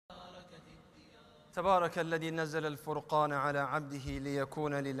تبارك الذي نزل الفرقان على عبده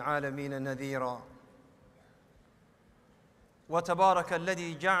ليكون للعالمين نذيرا وتبارك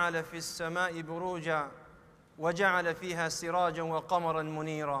الذي جعل في السماء بروجا وجعل فيها سراجا وقمرا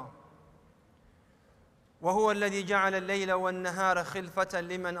منيرا وهو الذي جعل الليل والنهار خلفة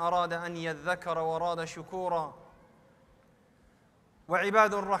لمن أراد أن يذكر وأراد شكورا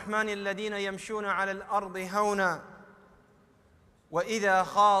وعباد الرحمن الذين يمشون على الأرض هونا وإذا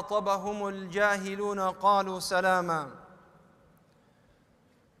خاطبهم الجاهلون قالوا سلاما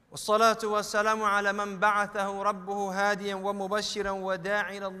والصلاة والسلام على من بعثه ربه هاديا ومبشرا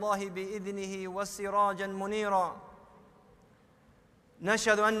وداعيا إلى الله بإذنه وسراجا منيرا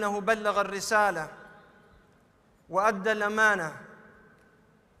نشهد أنه بلغ الرسالة وأدى الأمانة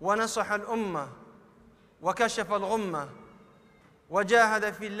ونصح الأمة وكشف الغمة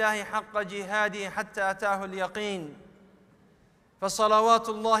وجاهد في الله حق جهاده حتى أتاه اليقين فصلوات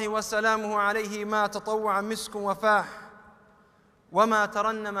الله وسلامه عليه ما تطوع مسك وفاح وما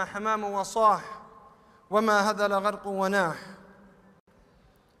ترنم حمام وصاح وما هذل غرق وناح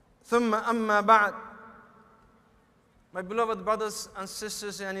ثم أما بعد. My beloved brothers and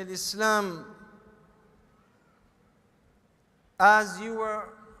sisters in Islam, as you were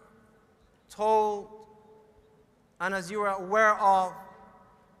told and as you are aware of,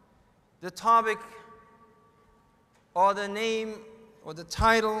 the topic or the name or the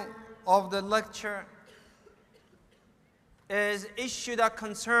title of the lecture is issue that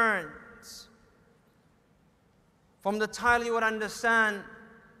concerns. From the title you would understand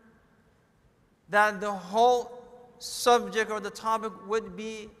that the whole subject or the topic would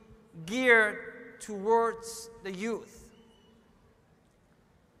be geared towards the youth.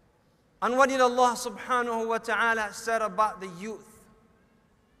 And what did Allah subhanahu wa ta'ala said about the youth?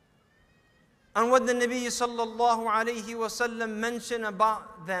 And what the Nabi sallallahu alayhi wa sallam mentioned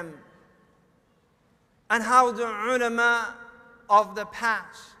about them? And how the ulama of the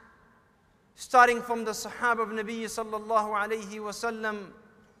past, starting from the Sahaba of Nabi sallallahu alayhi wa sallam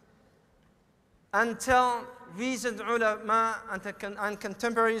until recent ulama and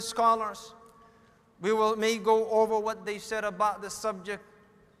contemporary scholars, may go over what they said about the subject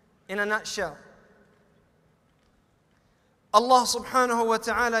in a nutshell. Allah subhanahu wa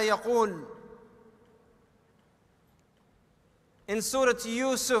ta'ala يقول in Surah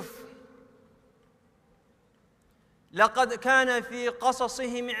Yusuf, لقد كان في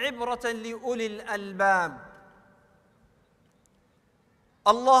قصصهم عبرة لأولي الألباب.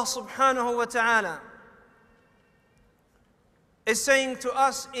 Allah subhanahu wa ta'ala is saying to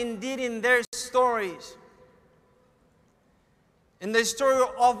us, indeed in their stories, in the story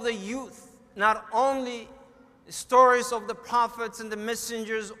of the youth, not only the stories of the prophets and the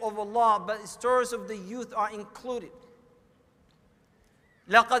messengers of Allah, but the stories of the youth are included.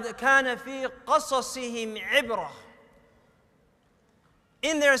 لَقَدْ كَانَ فِي قَصَصِهِمْ عِبْرَةٌ.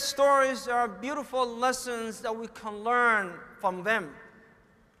 In their stories, there are beautiful lessons that we can learn from them.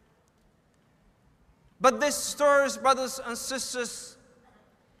 But these stories, brothers and sisters,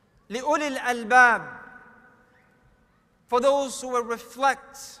 لِأُولِي الْأَلْبَابِ, for those who will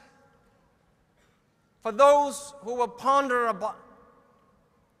reflect, for those who will ponder about,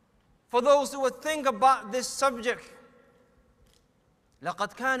 for those who will think about this subject.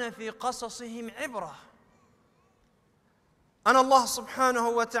 لَقَدْ كَانَ فِي قَصَصِهِمْ عِبْرَةٌ. And Allah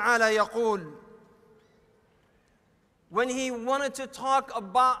subhanahu wa ta'ala يقول, when He wanted to talk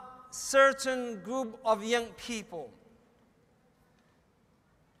about certain group of young people,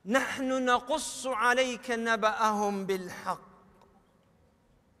 نحن نقص عليك نبأهم بالحق.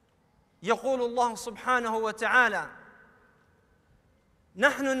 يقول الله سبحانه وتعالى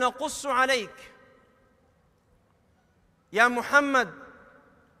نحن نقص عليك يا محمد,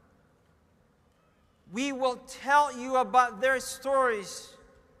 we will tell you about their stories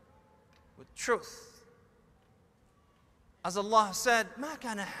with truth. As Allah said, ما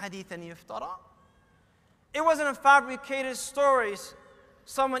كان حديثا يفترى. It wasn't a fabricated stories.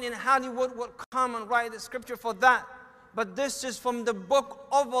 Someone in Hollywood would come and write the scripture for that. But this is from the book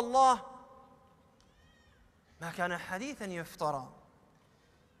of Allah. ما كان حديثا يفترى.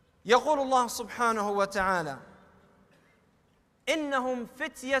 يقول الله سبحانه وتعالى إنهم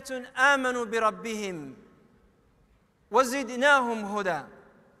فتية آمنوا بربهم وزدناهم هدى.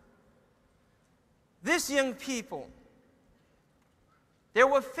 These young people, they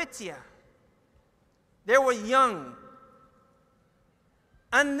were fitya, they were young,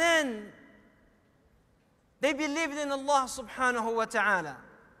 and then they believed in Allah subhanahu wa ta'ala.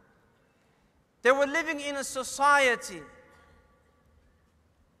 They were living in a society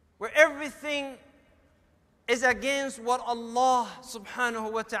where everything is against what Allah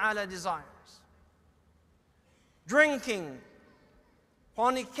subhanahu wa ta'ala desires. drinking,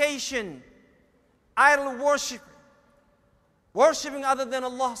 fornication, idol worship, worshipping other than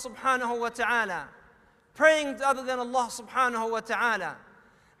Allah subhanahu wa ta'ala, praying to other than Allah subhanahu wa ta'ala.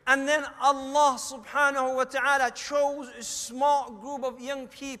 And then Allah subhanahu wa ta'ala chose a small group of young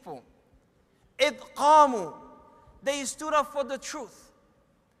people. إِذْ قَامُوا, they stood up for the truth.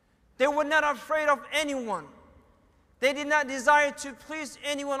 They were not afraid of anyone. They did not desire to please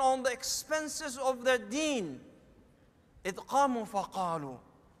anyone on the expenses of their deen. إِذْ قَامُوا فَقَالُوا,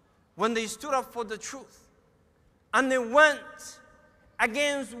 when they stood up for the truth, and they went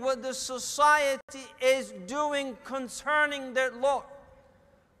against what the society is doing concerning their Lord,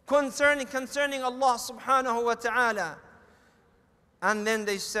 concerning Allah subhanahu wa ta'ala. And then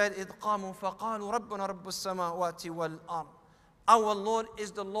they said, إِذْ قَامُوا فَقَالُوا رَبُّنَا رَبُّ السَّمَاوَاتِ وَالْأَرْضِ, our Lord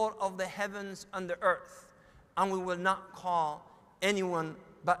is the Lord of the heavens and the earth, and we will not call anyone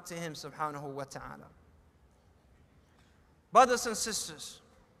but to Him subhanahu wa ta'ala. Brothers and sisters,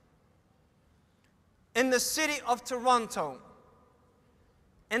 in the city of Toronto,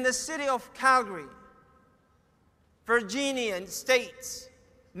 in the city of Calgary, Virginia and states,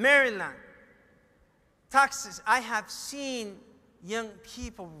 Maryland, Texas, I have seen young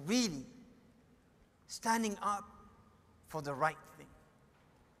people really standing up for the right thing.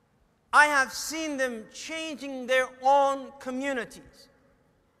 I have seen them changing their own communities.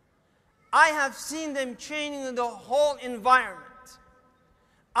 I have seen them changing the whole environment.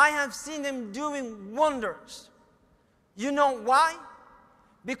 I have seen them doing wonders. You know why?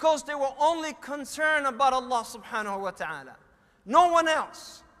 Because they were only concerned about Allah subhanahu wa ta'ala. No one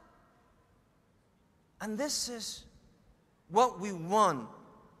else. And this is what we want.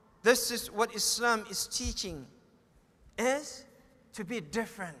 This is what Islam is teaching, is to be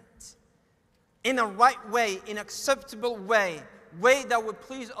different in a right way, in an acceptable way that would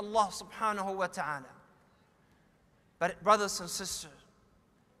please Allah subhanahu wa ta'ala. But brothers and sisters,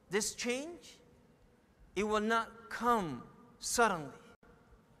 this change, it will not come suddenly.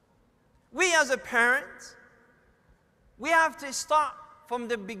 We as a parent, we have to start from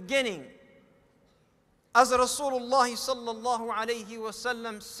the beginning. As Rasulullah sallallahu alayhi wa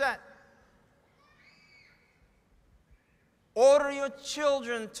sallam said, order your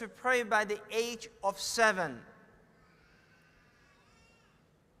children to pray by the age of 7.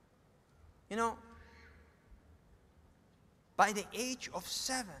 You know, by the age of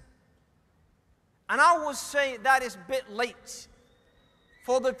 7. And I would say that is a bit late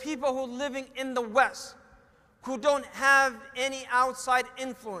for the people who are living in the West, who don't have any outside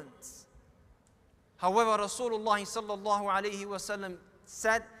influence. However, Rasulullah sallallahu alayhi wa sallam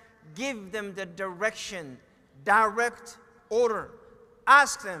said, give them the direction, direct order.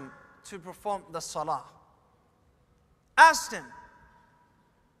 Ask them to perform the salah. Ask them.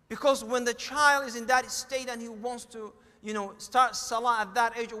 Because when the child is in that state and he wants to, start salah at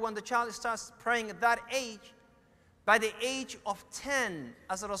that age, or when the child starts praying at that age, by the age of 10,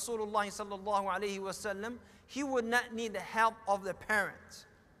 as Rasulullah sallallahu alayhi wa sallam, he would not need the help of the parents.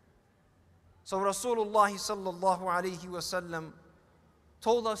 So Rasulullah sallallahu alayhi wa sallam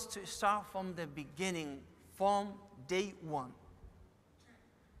told us to start from the beginning, from day 1.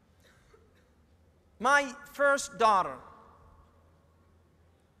 My first daughter,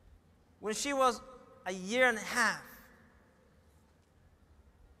 when she was a year and a half,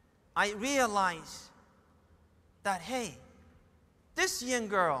 I realized that, hey, this young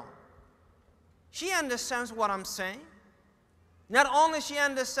girl, she understands what I'm saying. Not only she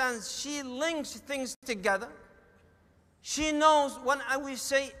understands, she links things together. She knows when we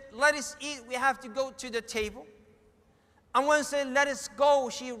say, let us eat, we have to go to the table. And when we say, let us go,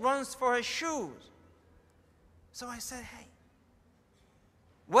 she runs for her shoes. So I said, hey,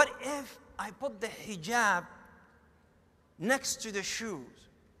 what if I put the hijab next to the shoes?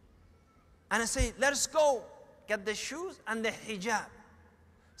 And I say, let us go, get the shoes and the hijab.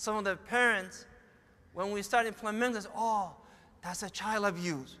 Some of the parents, when we start implementing this, oh, that's a child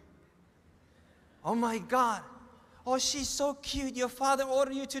abuse. Oh my God. Oh, she's so cute. Your father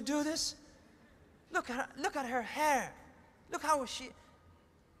ordered you to do this? Look at her hair. Look how she...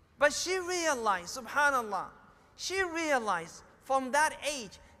 But she realized, subhanAllah, she realized from that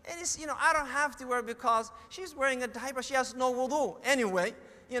age, it is, I don't have to wear because she's wearing a diaper. She has no wudu anyway,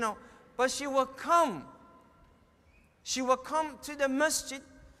 But she will come. She will come to the masjid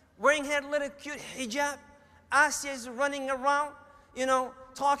wearing her little cute hijab. Asya is running around,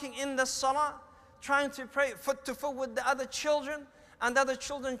 talking in the salah, trying to pray foot to foot with the other children, and the other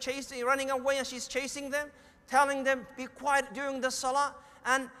children running away, and she's chasing them, telling them, be quiet during the salah.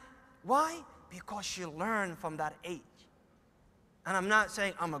 And why? Because she learned from that age. And I'm not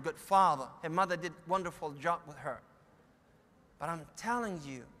saying I'm a good father. Her mother did a wonderful job with her. But I'm telling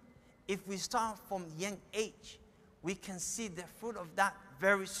you, if we start from young age, we can see the fruit of that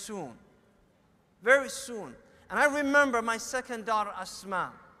very soon. Very soon. And I remember my second daughter,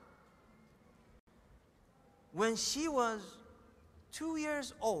 Asma. When she was 2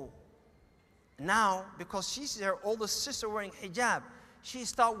 years old, now, because she's her older sister wearing hijab, she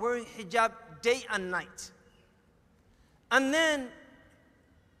started wearing hijab day and night. And then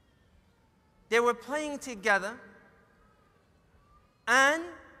they were playing together, and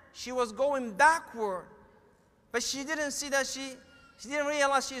she was going backward, but she didn't see that she didn't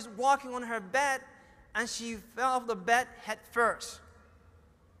realize she's walking on her bed, and she fell off the bed head first.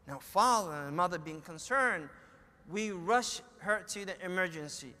 Now, father and mother being concerned, we rushed her to the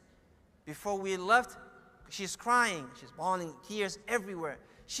emergency. Before we left, she's crying, she's bawling, tears everywhere.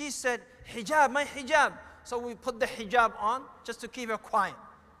 She said, hijab, my hijab. So we put the hijab on just to keep her quiet.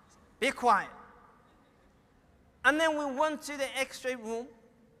 Be quiet. And then we went to the X-ray room,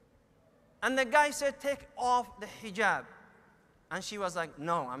 and the guy said, take off the hijab. And she was like,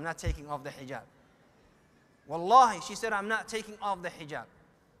 no, I'm not taking off the hijab. Wallahi, she said, I'm not taking off the hijab.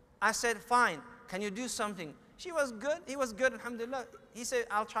 I said, fine, can you do something? She was good, he was good, alhamdulillah. He said,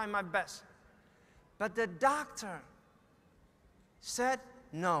 I'll try my best. But the doctor said,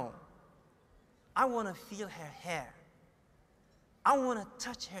 no, I want to feel her hair. I want to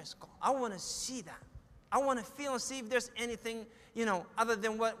touch her skull. I want to see that. I want to feel and see if there's anything, other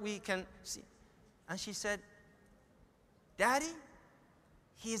than what we can see. And she said, Daddy,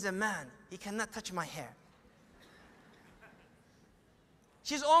 he is a man. He cannot touch my hair.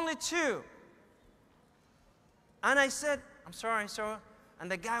 She's only 2. And I said, I'm sorry, sir. And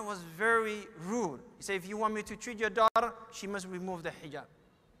the guy was very rude. He said, if you want me to treat your daughter, she must remove the hijab.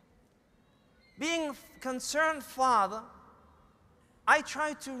 Being a concerned father, I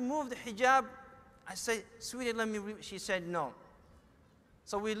tried to remove the hijab. I said, sweetie, let me remove. She said, no.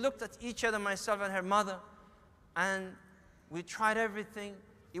 So we looked at each other, myself and her mother, and we tried everything.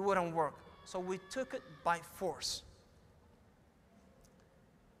 It wouldn't work. So we took it by force.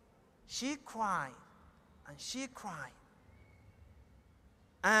 She cried, and she cried.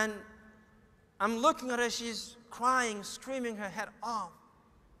 And I'm looking at her, she's crying, screaming her head off.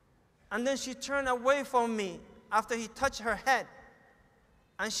 And then she turned away from me after he touched her head.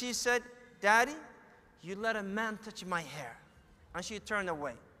 And she said, Daddy, you let a man touch my hair. And she turned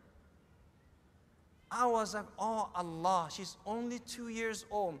away. I was like, oh Allah, she's only 2 years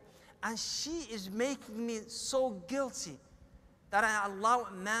old. And she is making me so guilty that I allow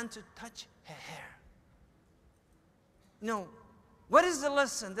a man to touch her hair. No. What is the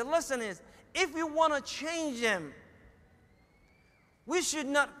lesson? The lesson is, if we want to change them, we should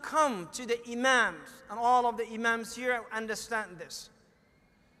not come to the imams, and all of the imams here understand this,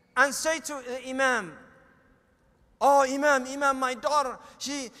 and say to the imam, oh imam, my daughter,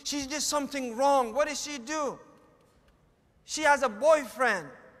 she did something wrong. What did she do? She has a boyfriend.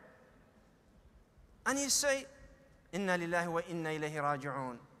 And you say, Inna lillahi wa inna ilayhi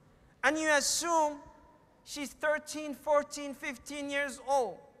raji'un. And you assume she's 13, 14, 15 years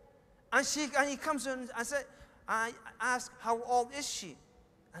old. And he comes in and said, I ask, how old is she?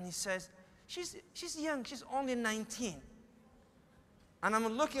 And he says, she's young, she's only 19. And I'm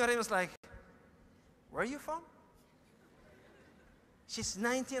looking at him, it's like, where are you from? She's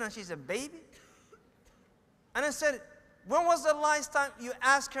 19 and she's a baby? And I said, when was the last time you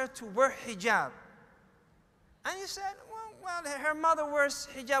asked her to wear hijab? And he said, well, her mother wears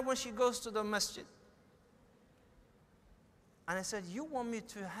hijab when she goes to the masjid. And I said, you want me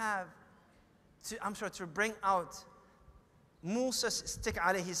to bring out Musa's stick,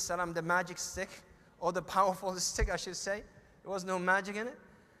 alayhi salam, the magic stick, or the powerful stick, I should say. There was no magic in it.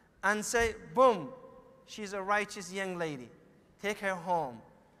 And say, boom, she's a righteous young lady. Take her home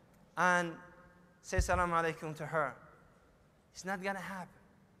and say salam alaikum to her. It's not going to happen.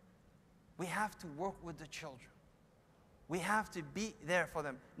 We have to work with the children. We have to be there for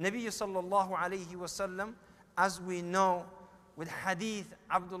them. Nabi sallallahu alayhi wa sallam, as we know, with hadith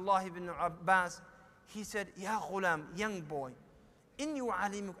Abdullah ibn Abbas, he said, Ya ghulam, young boy, inni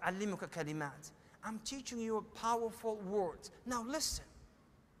u'allimuka kalimat. I'm teaching you powerful words. Now listen.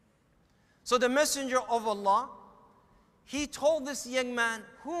 So the messenger of Allah, he told this young man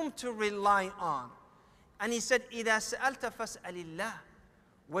whom to rely on. And he said, إِذَا سَأَلْتَ فَاسْأَلِ اللَّهِ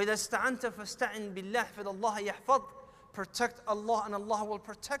وَإِذَا اسْتَعَنْتَ فَاسْتَعِنْ بِاللَّهِ فَإِنَّ اللَّهَ يَحْفَظُكَ. Protect Allah and Allah will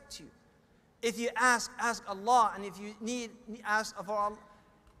protect you. If you ask Allah, and if you need, ask of Allah.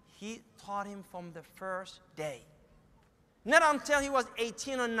 He taught him from the first day. Not until he was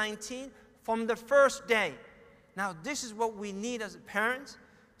 18 or 19, from the first day. Now, this is what we need as parents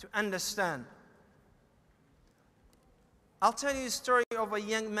to understand. I'll tell you a story of a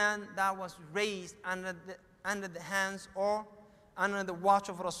young man that was raised under the hands or under the watch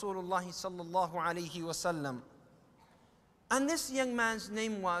of Rasulullah sallallahu alayhi wasallam. And this young man's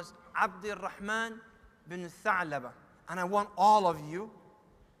name was Abdurrahman bin Tha'laba. And I want all of you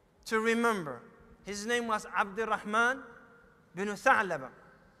to remember. His name was Abdurrahman bin Tha'laba.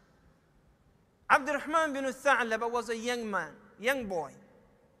 Abdurrahman bin Tha'laba was a young boy,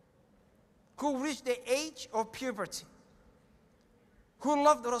 who reached the age of puberty, who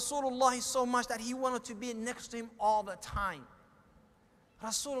loved Rasulullah so much that he wanted to be next to him all the time.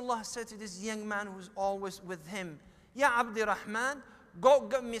 Rasulullah said to this young man who's always with him, Ya Abdurrahman, go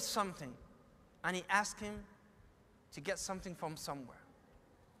get me something. And he asked him to get something from somewhere.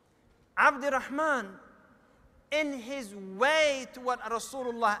 Abdurrahman, in his way to what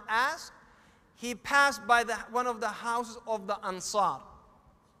Rasulullah asked, he passed by one of the houses of the Ansar.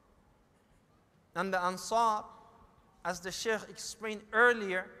 And the Ansar, as the Sheikh explained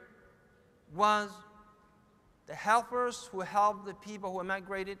earlier, was the helpers who helped the people who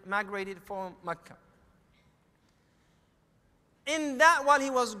migrated from Mecca. In that, while he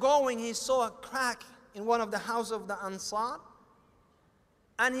was going, he saw a crack in one of the houses of the Ansar,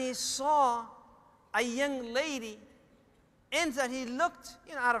 and he saw a young lady. Inside, he looked,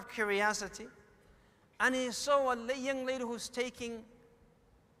 out of curiosity, and he saw a young lady who's taking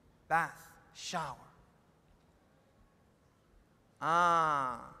bath, shower.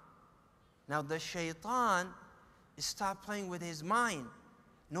 Now the shaitan stopped playing with his mind.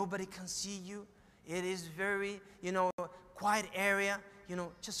 Nobody can see you. It is very, quiet area.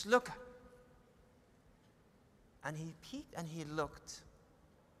 Just look. And he peeked and he looked.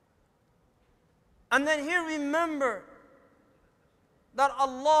 And then he remembered that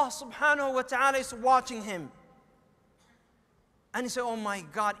Allah subhanahu wa ta'ala is watching him. And he said, oh my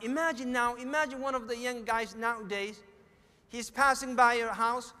God, imagine one of the young guys nowadays, he's passing by your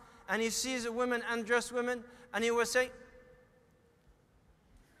house and he sees a woman, undressed woman, and he will say,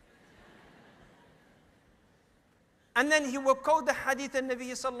 and then he will quote the hadith of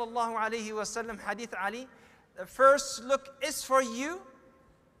Nabi sallallahu alayhi wa sallam, hadith Ali, the first look is for you,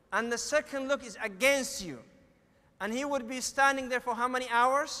 and the second look is against you. And he would be standing there for how many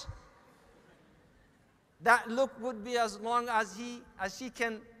hours? That look would be as long as he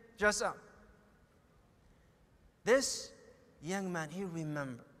can dress up. This young man, he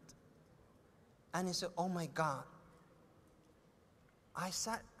remembered. And he said, oh my God, I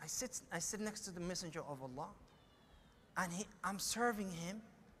sit next to the Messenger of Allah, and I'm serving him,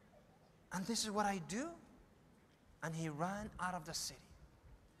 and this is what I do. And he ran out of the city.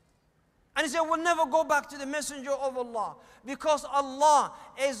 And he said, we'll never go back to the Messenger of Allah, because Allah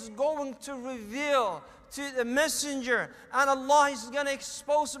is going to reveal to the Messenger, and Allah is going to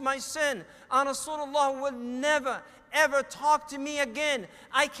expose my sin, and Rasulullah will never ever talk to me again.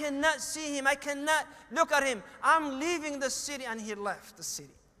 I cannot see him. I cannot look at him. I'm leaving the city. And he left the city.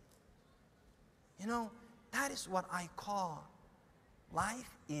 That is what I call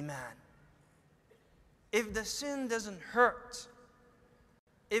life iman. If the sin doesn't hurt,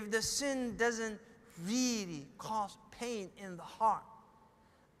 if the sin doesn't really cause pain in the heart,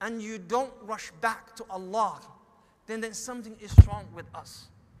 and you don't rush back to Allah, then something is wrong with us.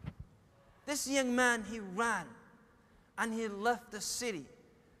 This young man, he ran and he left the city.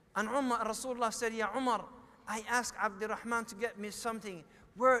 And Rasulullah said, Ya Umar, I asked Abdurrahman to get me something.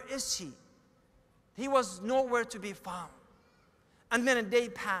 Where is he? He was nowhere to be found. And then a day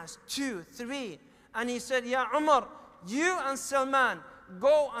passed, 2, 3, and he said, Ya Umar, you and Salman,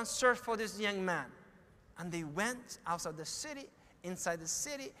 go and search for this young man. And they went outside the city, inside the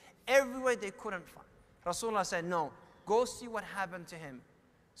city, everywhere they couldn't find. Rasulullah said, no, go see what happened to him.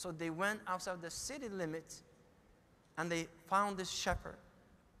 So they went outside the city limits, and they found this shepherd.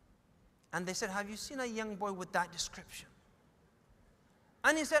 And they said, have you seen a young boy with that description?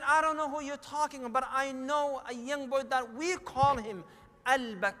 And he said, I don't know who you're talking about. I know a young boy that we call him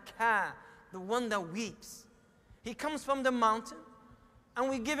Al-Bakka, the one that weeps. He comes from the mountain, and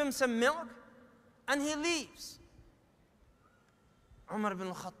we give him some milk, and he leaves. Umar ibn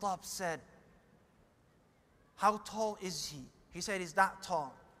al-Khattab said, how tall is he? He said, he's that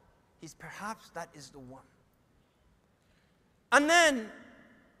tall. Perhaps that is the one. And then,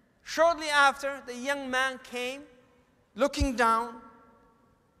 shortly after, the young man came, looking down,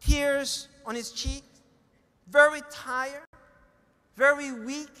 tears on his cheek, very tired, very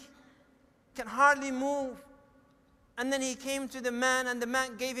weak, can hardly move. And then he came to the man, and the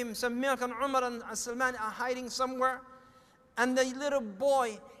man gave him some milk, and Umar and Salman are hiding somewhere. And the little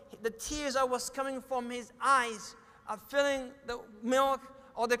boy, the tears that was coming from his eyes are filling the milk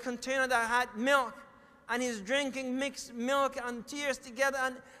or the container that had milk. And he's drinking mixed milk and tears together.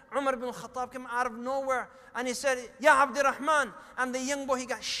 And Umar ibn Khattab came out of nowhere. And he said, Ya Abdurrahman. And the young boy, he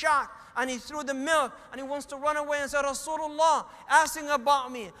got shocked. And he threw the milk. And he wants to run away and said, Rasulullah, asking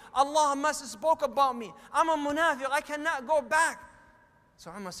about me. Allah must have spoke about me. I'm a munafiq. I cannot go back. So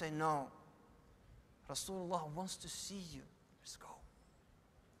Umar said, no. Rasulullah wants to see you. Let's go.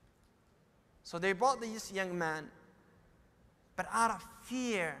 So they brought this young man. But out of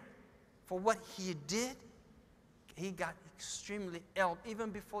fear for what he did, he got extremely ill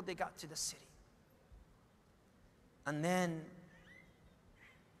even before they got to the city. And then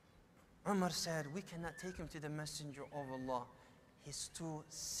Umar said, we cannot take him to the Messenger of Allah. He's too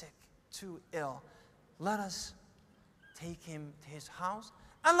sick, too ill. Let us take him to his house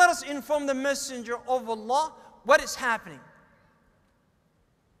and let us inform the Messenger of Allah what is happening.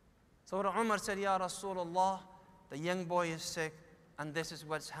 So Umar said, Ya Rasulullah, the young boy is sick and this is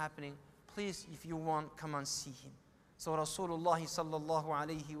what's happening. Please, if you want, come and see him. So Rasulullah sallallahu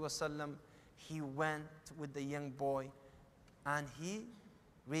alayhi wasallam, he went with the young boy and he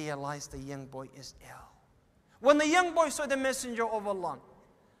realized the young boy is ill. When the young boy saw the Messenger of Allah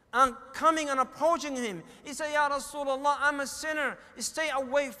and coming and approaching him, he said, Ya Rasulullah, I'm a sinner. Stay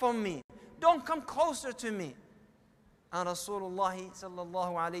away from me. Don't come closer to me. And Rasulullah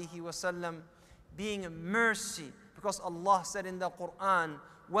sallallahu alayhi wasallam, being a mercy, because Allah said in the Quran,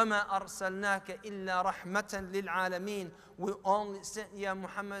 وَمَا أَرْسَلْنَاكَ إِلَّا رَحْمَةً لِلْعَالَمِينَ. We only sent Ya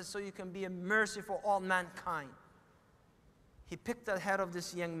Muhammad so you can be a mercy for all mankind. He picked the head of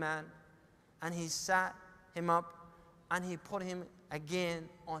this young man and he sat him up and he put him again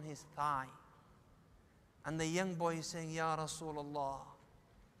on his thigh. And the young boy is saying, Ya Rasulullah,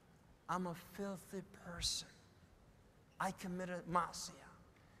 I'm a filthy person. I committed ma'asiyah.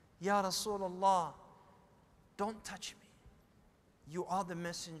 Ya Rasulullah, don't touch me. You are the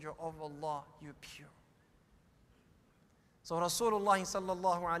Messenger of Allah, you're pure. So Rasulullah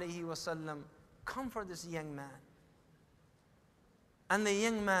sallallahu alayhi wasallam comforted this young man. And the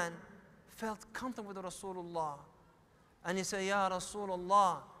young man felt comfortable with Rasulullah. And he said, Ya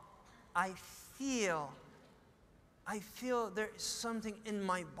Rasulullah, I feel there is something in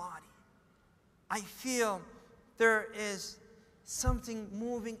my body. I feel there is something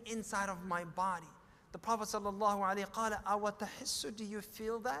moving inside of my body. The Prophet sallallahu alayhi wa sallam, do you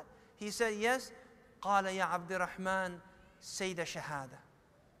feel that? He said, yes. قال يا عبد الرحمن say the shahada.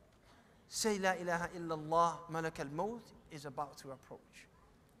 Say la ilaha illallah, malak al-maut is about to approach.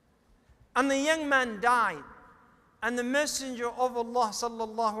 And the young man died. And the Messenger of Allah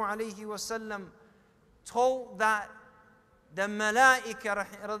sallallahu alayhi wa sallam told that the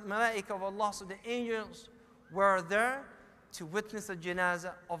malaika of Allah, so the angels were there to witness the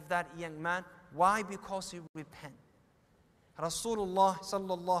janazah of that young man. Why? Because he repented. Rasulullah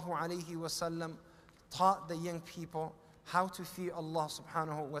sallallahu alayhi wa sallam taught the young people how to fear Allah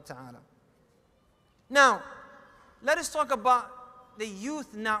subhanahu wa ta'ala. Now, let us talk about the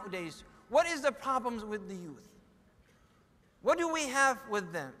youth nowadays. What is the problems with the youth? What do we have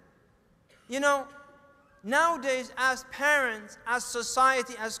with them? You know, nowadays as parents, as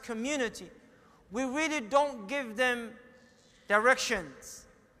society, as community, we really don't give them directions.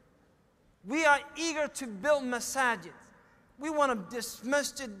 We are eager to build masajid. We want this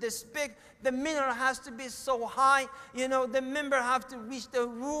masjid this big. The minaret has to be so high. You know, the member have to reach the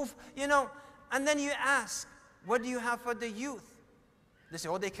roof. You know, and then you ask, what do you have for the youth? They say,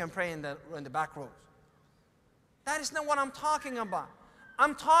 oh, they can pray in the back rows. That is not what I'm talking about.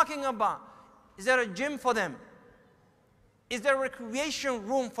 I'm talking about, is there a gym for them? Is there a recreation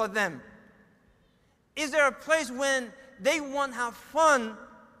room for them? Is there a place when they want to have fun?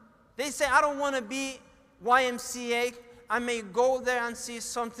 They say, I don't want to be YMCA. I may go there and see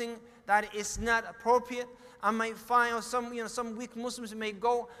something that is not appropriate. I might find some weak Muslims may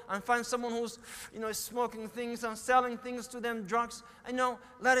go and find someone who's smoking things and selling things to them, drugs.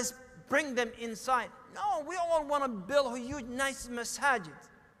 Let us bring them inside. No, we all want to build a huge, nice masajid.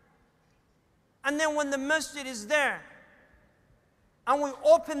 And then when the masjid is there, and we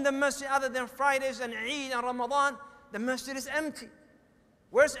open the masjid other than Fridays and Eid and Ramadan, the masjid is empty.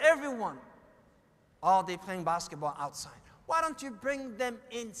 Where's everyone? Oh, they're playing basketball outside. Why don't you bring them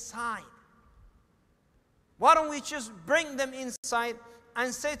inside? Why don't we just bring them inside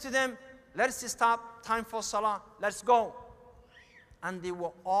and say to them, let's stop, time for salah, let's go. And they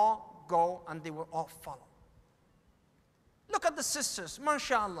will all go and they will all follow. Look at the sisters,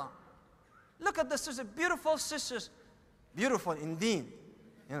 mashallah. Look at the sisters, beautiful sisters. Beautiful indeed.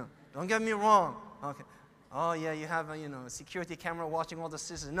 Don't get me wrong. Okay. Oh yeah, you have a security camera watching all the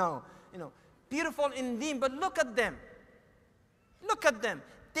sisters. No, beautiful in deen, but look at them. Look at them.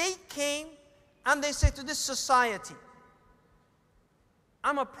 They came and they said to this society,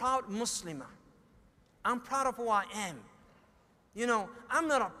 I'm a proud Muslimah. I'm proud of who I am. I'm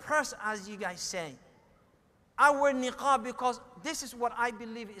not oppressed as you guys say. I wear niqab because this is what I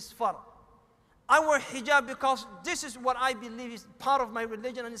believe is fard. I wear hijab because this is what I believe is part of my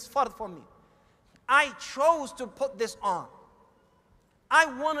religion and it's fard for me. I chose to put this on. I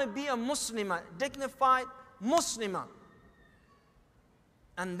want to be a Muslimah, dignified Muslimah.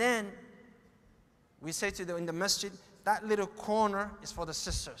 And then we say to them in the masjid, that little corner is for the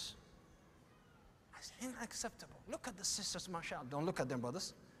sisters. It's unacceptable. Look at the sisters, mashallah. Don't look at them,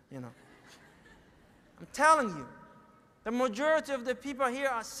 brothers. I'm telling you, the majority of the people here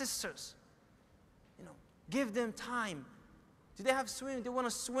are sisters. Give them time. Do they have swimming? They want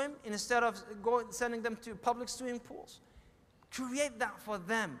to swim instead of sending them to public swimming pools. Create that for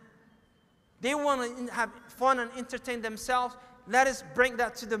them. They want to have fun and entertain themselves. Let us bring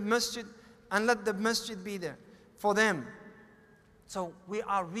that to the masjid and let the masjid be there for them. So we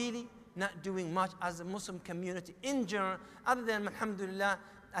are really not doing much as a Muslim community in general, other than, alhamdulillah,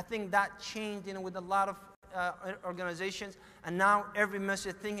 I think that changed with a lot of organizations, and now every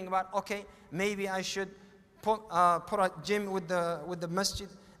masjid thinking about, okay, maybe I should put a gym with the masjid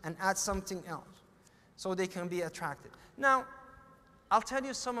and add something else so they can be attracted. Now, I'll tell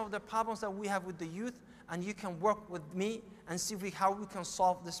you some of the problems that we have with the youth, and you can work with me and see how we can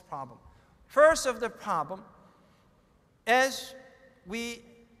solve this problem. First of the problem is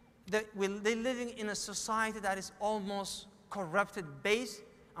they're living in a society that is almost corrupted based.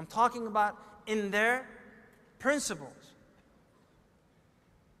 I'm talking about in their principles.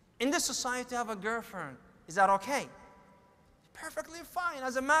 In this society, to have a girlfriend, is that okay? Perfectly fine.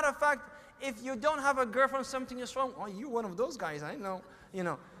 As a matter of fact, if you don't have a girlfriend, something is wrong. Oh, you're one of those guys, I know.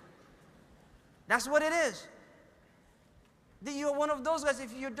 That's what it is. You're one of those guys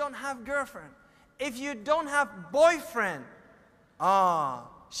if you don't have girlfriend. If you don't have boyfriend,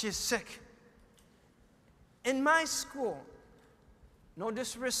 she's sick. In my school, no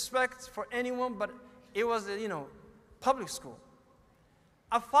disrespect for anyone, but it was public school.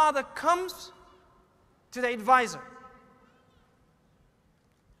 A father comes to the advisor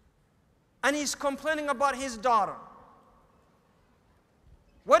and he's complaining about his daughter.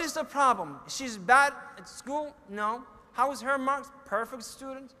 What is the problem? She's bad at school? No. How is her marks? Perfect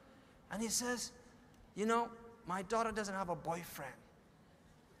student. And he says, my daughter doesn't have a boyfriend.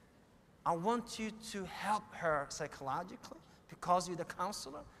 I want you to help her psychologically because you're the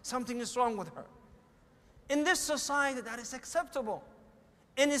counselor. Something is wrong with her. In this society, that is acceptable.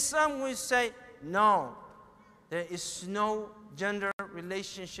 In Islam, we say, no, there is no gender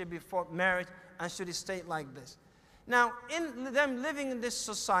relationship before marriage and should stay like this. Now, in them living in this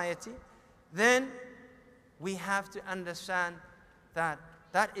society, then we have to understand that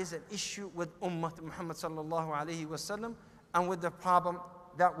that is an issue with Ummah Muhammad sallallahu alaihi wasallam and with the problem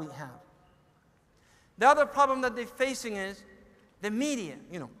that we have. The other problem that they're facing is the media,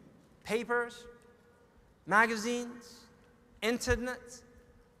 papers, magazines, internet,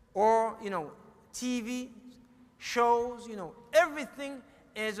 or, TV shows, everything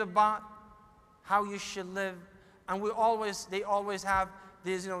is about how you should live. And they always have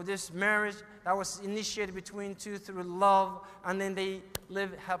this, this marriage that was initiated between two through love, and then they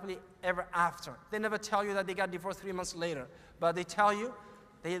live happily ever after. They never tell you that they got divorced 3 months later, but they tell you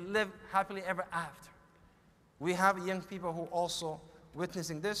they live happily ever after. We have young people who also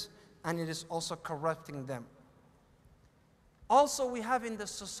witnessing this, and it is also corrupting them. Also, we have in the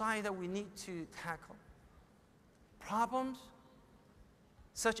society that we need to tackle problems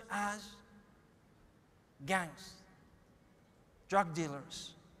such as gangs, drug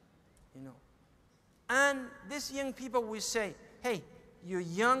dealers, And these young people will say, hey, you're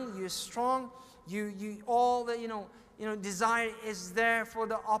young, you're strong, all the, desire is there for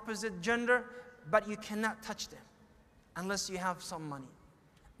the opposite gender, but you cannot touch them unless you have some money.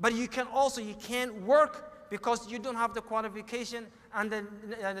 But you can't work because you don't have the qualification and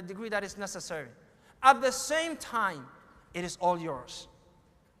the degree that is necessary. At the same time, it is all yours.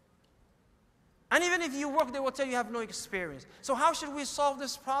 And even if you work, they will tell you have no experience. So how should we solve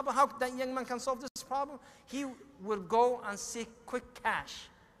this problem? How that young man can solve this problem? He will go and seek quick cash.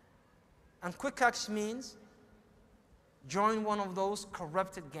 And quick cash means join one of those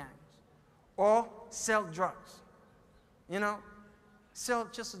corrupted gangs or sell drugs. Sell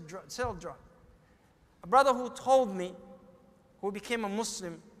drugs. A brother who told me, who became a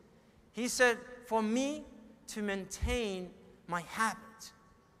Muslim, he said, for me to maintain my habit,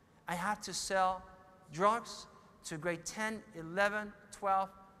 I have to sell drugs to grade 10, 11, 12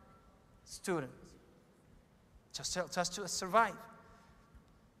 students. Just to survive.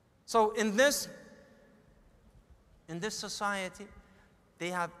 So in this society, they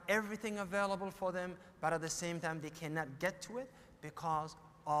have everything available for them, but at the same time, they cannot get to it because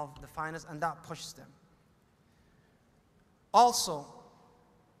of the finance, and that pushes them. Also,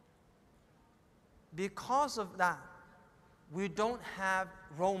 because of that, we don't have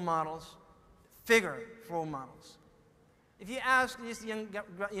role models, figure role models. If you ask these young,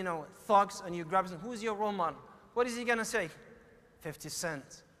 thugs and you grab them, who's your role model? What is he going to say? 50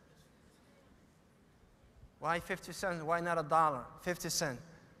 cents. Why 50 cents? Why not $1? 50 cents,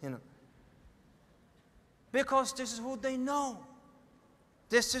 Because this is who they know.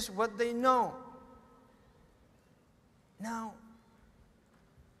 This is what they know. Now,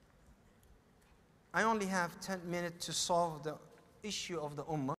 I only have 10 minutes to solve the issue of the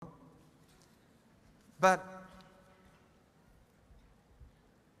ummah. But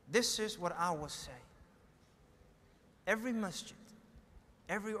this is what I would say. Every masjid,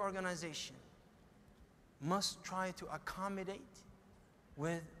 every organization must try to accommodate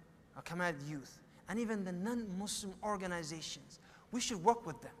youth. And even the non-Muslim organizations, we should work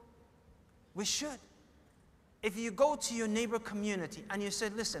with them. We should. If you go to your neighbor community and you say,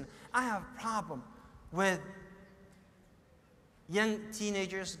 listen, I have a problem with young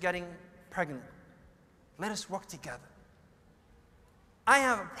teenagers getting pregnant. Let us work together. I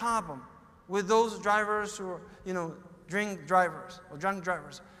have a problem with those drivers who are, drunk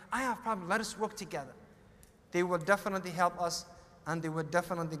drivers. I have a problem. Let us work together. They will definitely help us, and they will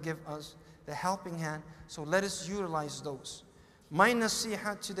definitely give us the helping hand. So let us utilize those. My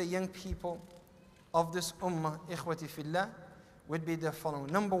nasiha to the young people of this ummah, ikhwati fillah, would be the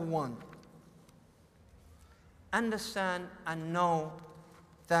following. Number one, understand and know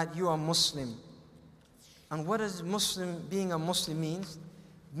that you are Muslim. And what does being a Muslim means?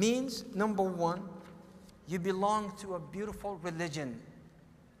 Means, number one, you belong to a beautiful religion.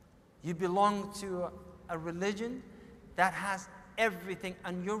 You belong to a religion that has everything,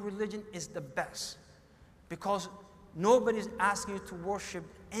 and your religion is the best. Because nobody's asking you to worship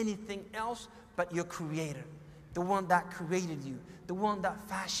anything else but your Creator, the one that created you, the one that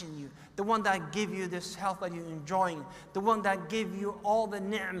fashioned you, the one that gave you this health that you're enjoying, the one that gave you all the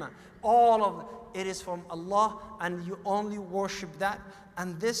ni'mah, all of it is from Allah, and you only worship that.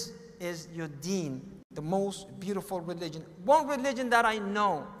 And this is your deen, the most beautiful religion. One religion that I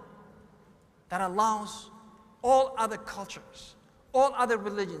know that allows all other cultures, all other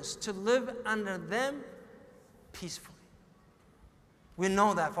religions to live under them peacefully. We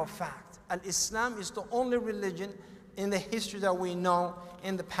know that for a fact. Al-Islam is the only religion in the history that we know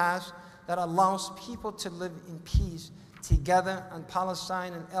in the past that allows people to live in peace together, and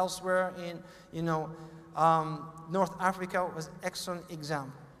Palestine and elsewhere in, North Africa was an excellent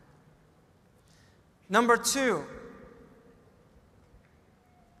example. Number two,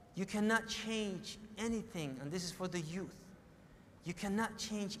 you cannot change anything, and this is for the youth. You cannot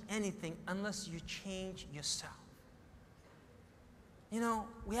change anything unless you change yourself.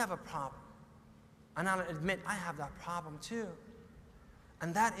 We have a problem. And I'll admit, I have that problem too.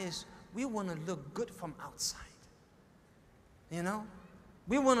 And that is, we want to look good from outside.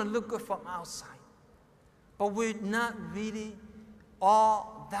 We want to look good from outside. But we're not really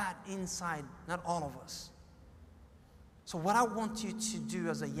all that inside, not all of us. So what I want you to do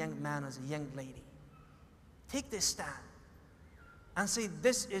as a young man, as a young lady, take this stand and say,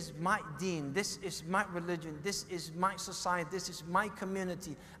 this is my deen, this is my religion, this is my society, this is my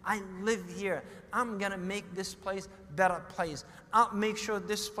community. I live here. I'm going to make this place a better place. I'll make sure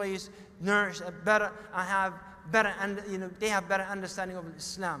this place nourishes better. I have better, they have better understanding of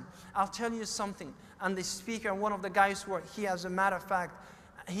Islam. I'll tell you something. And the speaker, one of the guys who are here, as a matter of fact,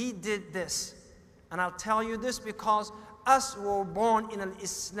 he did this. And I'll tell you this because us who were born in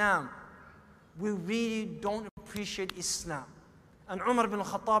Islam, we really don't appreciate Islam. And Umar bin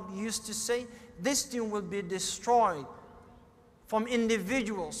Khattab used to say, this deen will be destroyed from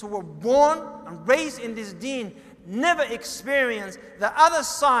individuals who were born and raised in this deen, never experienced the other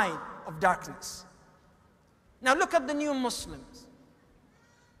side of darkness. Now look at the new Muslims.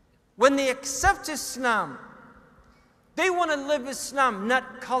 When they accept Islam, they want to live Islam,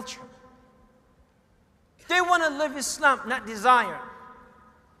 not culture. They want to live Islam, not desire.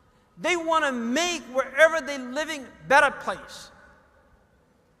 They want to make wherever they're living a better place.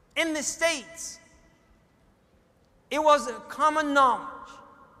 In the States, it was a common knowledge.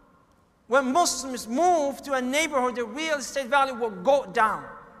 When Muslims moved to a neighborhood, the real estate value would go down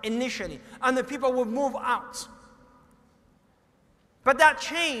initially, and the people would move out. But that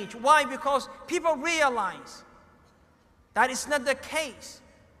changed. Why? Because people realize that it's not the case.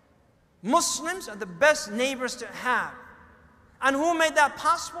 Muslims are the best neighbors to have. And who made that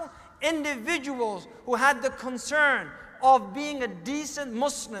possible? Individuals who had the concern of being a decent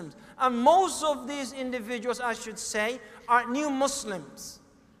Muslim. And most of these individuals, I should say, are new Muslims.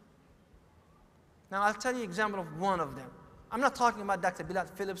 Now, I'll tell you an example of one of them. I'm not talking about Dr. Bilal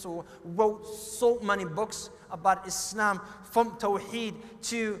Phillips, who wrote so many books about Islam, from Tawheed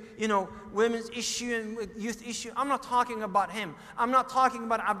to, women's issue and youth issue. I'm not talking about him. I'm not talking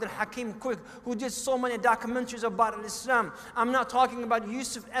about Abdul Hakim Quick, who did so many documentaries about Islam. I'm not talking about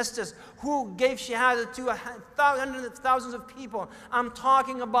Yusuf Estes, who gave Shahada to hundreds of thousands of people. I'm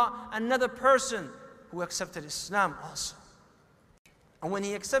talking about another person who accepted Islam also. And when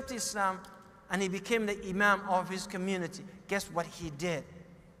he accepted Islam, and he became the imam of his community, guess what he did?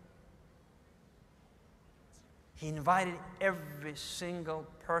 He invited every single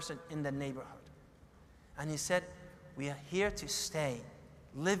person in the neighborhood. And he said, we are here to stay,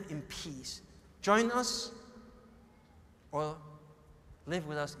 live in peace. Join us or live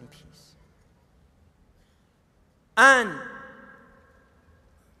with us in peace. And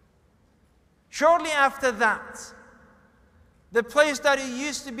shortly after that, the place that it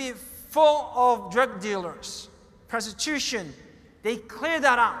used to be full of drug dealers, prostitution, they cleared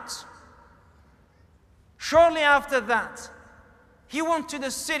that out. Shortly after that, he went to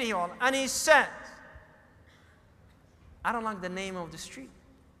the city hall and he said, I don't like the name of the street.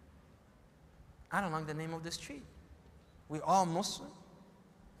 I don't like the name of the street. We all Muslim.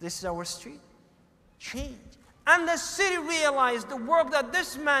 This is our street. Change. And the city realized the work that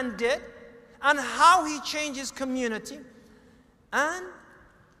this man did and how he changed his community. And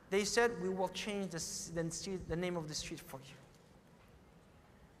they said, we will change the name of the street for you.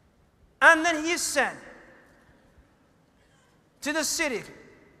 And then he said to the city,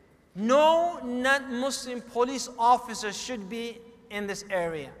 no non-Muslim police officer should be in this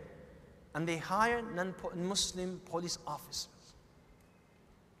area. And they hired non-Muslim police officers.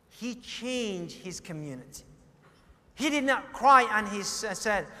 He changed his community. He did not cry and he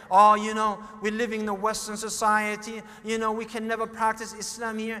said, oh, we're living in a Western society. We can never practice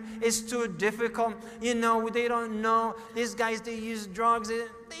Islam here. It's too difficult. They don't know. These guys, they use drugs.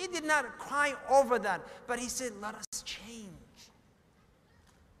 He did not cry over that. But he said, let us change.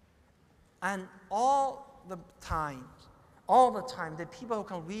 And all the time, the people who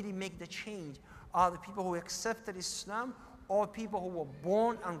can really make the change are the people who accepted Islam or people who were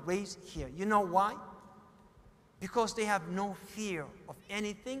born and raised here. You know why? Because they have no fear of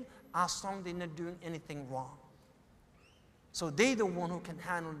anything as long as they're not doing anything wrong. So they're the one who can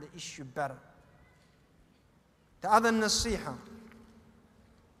handle the issue better. The other nasiha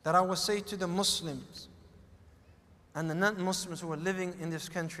that I will say to the Muslims and the non-Muslims who are living in this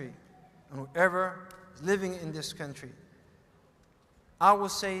country and whoever is living in this country, I will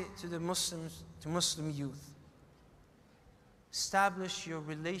say to the Muslims, to Muslim youth, establish your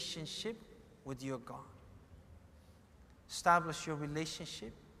relationship with your God. Establish your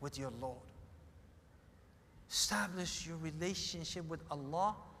relationship with your Lord. Establish your relationship with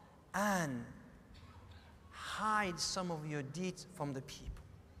Allah and hide some of your deeds from the people.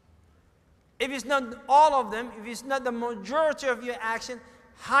 If it's not all of them, if it's not the majority of your action,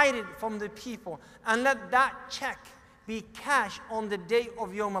 hide it from the people and let that check be cashed on the day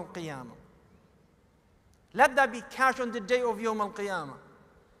of Yawm al-Qiyamah. Let that be cashed on the day of Yawm al-Qiyamah.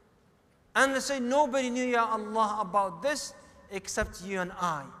 And they say, nobody knew, Ya Allah, about this except you and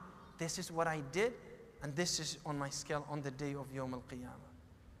I. This is what I did, and this is on my scale on the day of Yawm al-Qiyamah.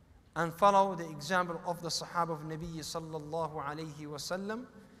 And follow the example of the Sahaba of Nabi sallallahu alayhi wa sallam.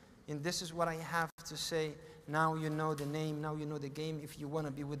 And this is what I have to say. Now you know the name, now you know the game. If you want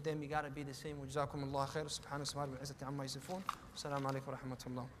to be with them, you got to be the same. Jazakumullah khair. Subhanahu wa ta'ala wa izzati amma yasifun. Assalamu alaikum wa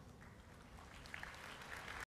rahmatullah.